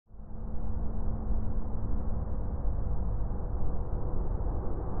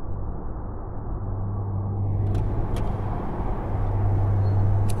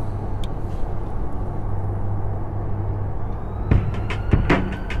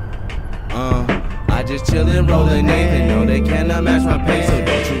I just chillin', rollin' Nathan. No, they cannot match my pace, so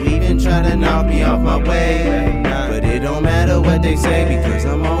don't you even try to knock me off my way. But it don't matter what they say, because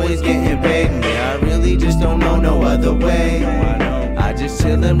I'm always getting paid. And yeah, I really just don't know no other way. I just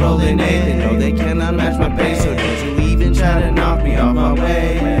chillin', rollin' Nathan. No, they cannot match my pace, so don't you even try to knock me off my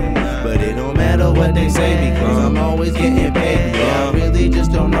way. But it don't matter what they say, because I'm always getting paid. And yeah, I really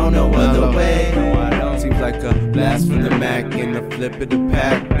just don't know no other way. Seems like a blast from the Mac and a flip of the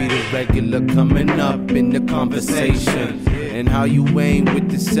pack. Be the regular coming up in the conversation. And how you aim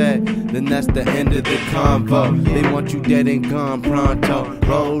with the set, then that's the end of the convo. They want you dead and gone pronto,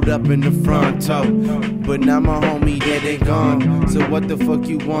 rolled up in the fronto. But now my homie dead and gone, so what the fuck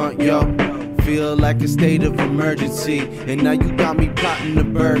you want, yo? Feel like a state of emergency, and now you got me plotting a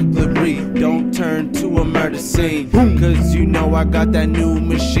burglary. Don't turn to a murder scene, cause you know I got that new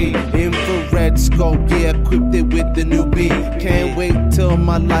machine. Infrared scope, yeah, equipped it with the new beam. Can't wait till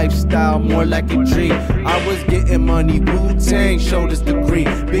my lifestyle more like a dream. I was getting money, Wu-Tang showed us the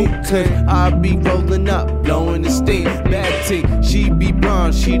green. Because I be rolling up, blowing the steam. Bad team, she be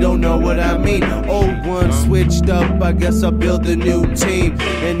blonde, she don't know what I mean. Old one switched up, I guess I'll build a new team.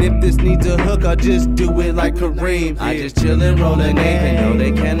 And if this needs a hook, I'll just do it like Kareem. I just chillin', rollin' Nathan. No,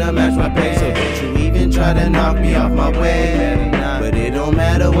 they cannot match my pace, so don't you even try to knock me off my way. But it don't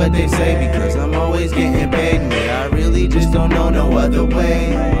matter what they say, because I'm always getting paid. And yeah, I really just don't know no other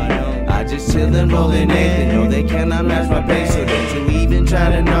way. I just chillin', rollin' Nathan. No, they cannot match my pace, so don't you even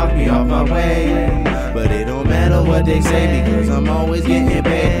try to knock me off my way. But it don't matter what they say, because I'm always getting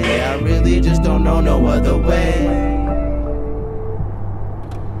paid. And yeah, I really just don't know no other way.